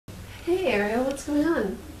Hey Ariel, what's going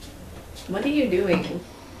on? What are you doing?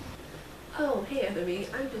 Oh, hey Ebony,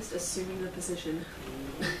 I'm just assuming the position.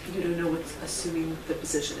 You don't know what assuming the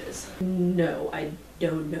position is. No, I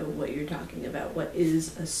don't know what you're talking about. What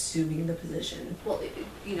is assuming the position? Well,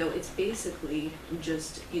 it's basically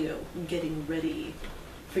just, getting ready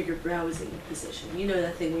for your browsing position. You know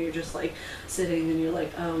that thing where you're just like sitting and you're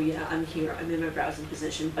like, oh yeah, I'm here, I'm in my browsing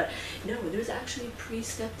position. But no, there's actually a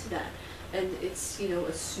pre-step to that. And it's,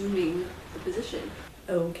 assuming the position.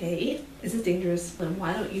 Okay. Is this dangerous? Then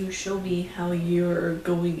why don't you show me how you're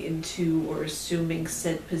going into or assuming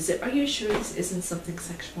said position? Are you sure this isn't something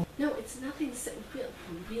sexual? No, it's nothing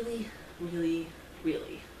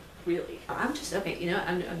really. I'm just okay.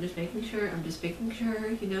 I'm just making sure. I'm just making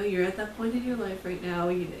sure. You're at that point in your life right now.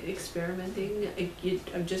 Experimenting.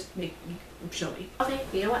 I'm just making. Show me. Okay,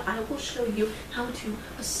 you know what? I will show you how to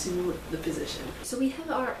assume the position. So we have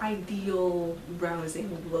our ideal browsing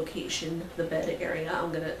location, the bed area.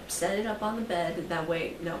 I'm gonna set it up on the bed. That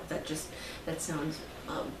way, no, that sounds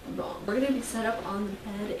wrong. We're gonna be set up on the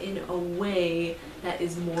bed in a way that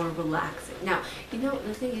is more relaxing. Now, the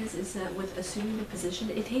thing is that with assuming the position,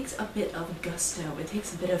 it takes a bit of gusto. It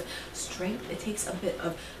takes a bit of strength. It takes a bit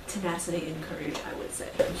of tenacity and courage, I would say.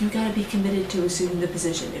 You gotta be committed to assuming the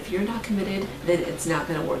position. If you're not committed, then it's not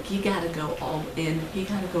gonna work. You gotta go all in. You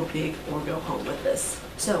gotta go big or go home with this.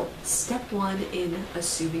 So, step one in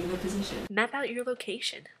assuming the position. Map out your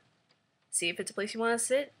location. See if it's a place you want to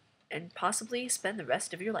sit and possibly spend the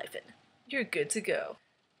rest of your life in. You're good to go.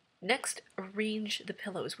 Next, arrange the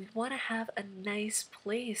pillows. We want to have a nice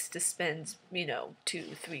place to spend, 2,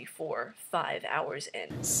 3, 4, 5 hours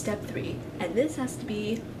in. Step 3, and this has to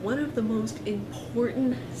be one of the most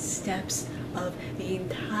important steps of the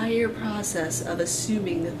entire process of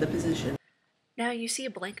assuming the position. Now you see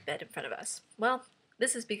a blank bed in front of us. Well,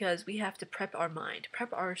 this is because we have to prep our mind,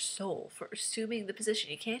 prep our soul for assuming the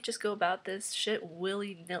position. You can't just go about this shit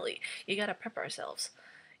willy-nilly. You gotta prep ourselves.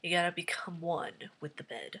 You gotta become one with the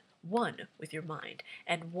bed, one with your mind,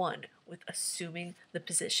 and one with assuming the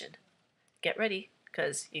position. Get ready,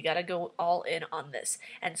 because you gotta go all in on this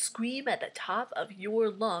and scream at the top of your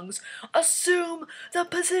lungs, assume the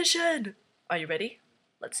position! Are you ready?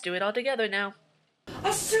 Let's do it all together now.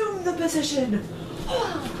 Assume the position!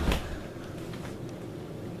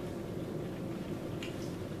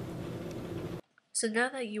 So now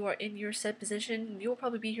that you are in your set position, you'll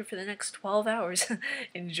probably be here for the next 12 hours.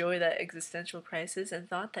 Enjoy that existential crisis and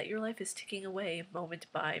thought that your life is ticking away moment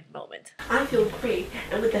by moment. I feel great,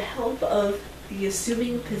 and with the help of the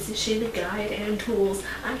assuming position guide and tools,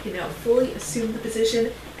 I can now fully assume the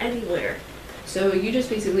position anywhere. So you just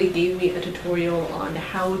basically gave me a tutorial on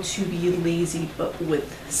how to be lazy but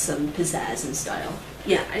with some pizzazz and style.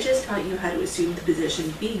 Yeah, I just taught you how to assume the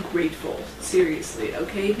position. Be grateful. Seriously,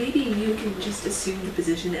 okay? Maybe you can just assume the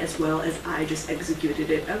position as well as I just executed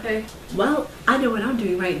it, okay? Well, I know what I'm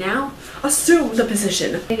doing right now. Assume the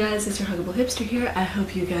position! Hey guys, it's your Huggable Hipster here. I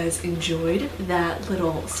hope you guys enjoyed that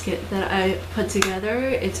little skit that I put together.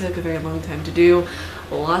 It took a very long time to do.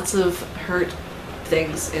 Lots of hurt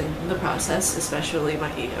things in the process, especially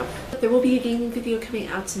my ego. There will be a gaming video coming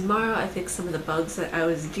out tomorrow. I fixed some of the bugs that I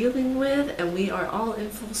was dealing with, and we are all in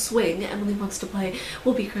full swing. Emily Wants to Play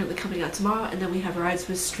will be currently coming out tomorrow, and then we have Rides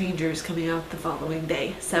with Strangers coming out the following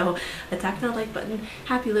day. So attack that like button,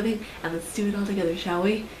 happy living, and let's do it all together, shall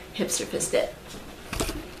we? Hipster fist it.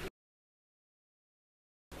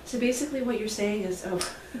 So basically what you're saying is, oh,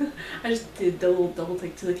 I just did double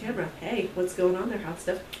take to the camera. Hey, what's going on there, hot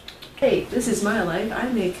stuff? Hey, this is my life. I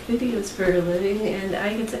make videos for a living and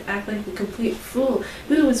I get to act like a complete fool.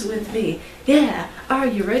 Who's with me? Yeah, are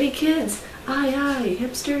you ready, kids? Aye, aye,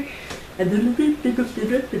 hipster.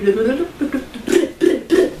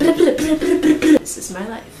 This is my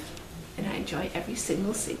life. And I enjoy every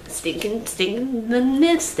single stinking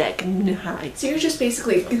minute that can hide. So you're just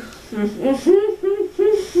basically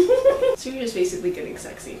getting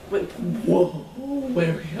sexy. Wait, whoa,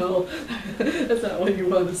 Ariel. That's not what you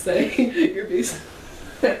want to say. You're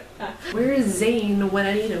basically Where's Zane when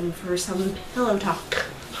I need him for some pillow talk?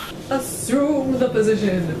 Assume the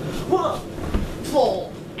position. Whoa.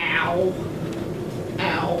 Oh, ow.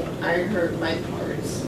 Ow. I hurt my parts.